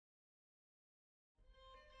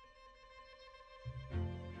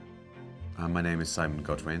My name is Simon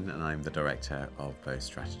Godwin and I'm the director of Beau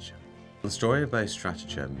Stratagem. The story of Beau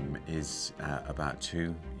Stratagem is about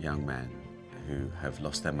two young men who have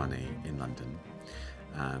lost their money in London,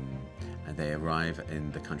 and they arrive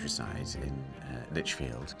in the countryside in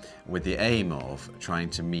Lichfield with the aim of trying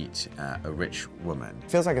to meet a rich woman.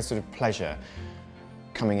 It feels like a sort of pleasure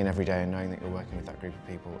coming in every day and knowing that you're working with that group of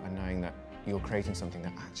people and knowing that you're creating something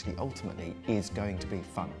that actually ultimately is going to be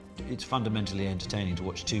fun. It's fundamentally entertaining to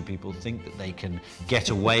watch two people think that they can get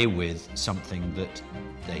away with something that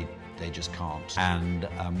they just can't, and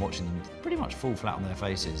watching them pretty much fall flat on their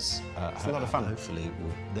faces. It's a lot of fun. Hopefully,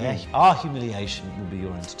 our humiliation will be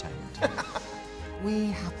your entertainment. We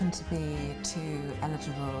happen to be two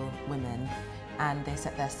eligible women, and they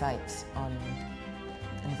set their sights on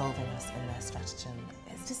involving us in their stratagem.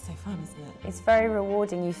 It's just so fun, isn't it? It's very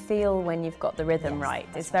rewarding. You feel when you've got the rhythm Yes, right.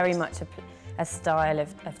 that's It's very right. much a style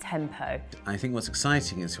of tempo. I think what's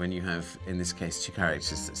exciting is when you have, in this case, two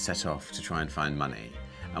characters that set off to try and find money,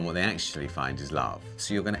 and what they actually find is love.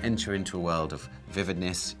 So you're going to enter into a world of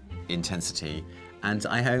vividness, intensity, and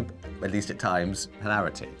I hope, at least at times,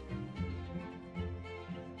 hilarity.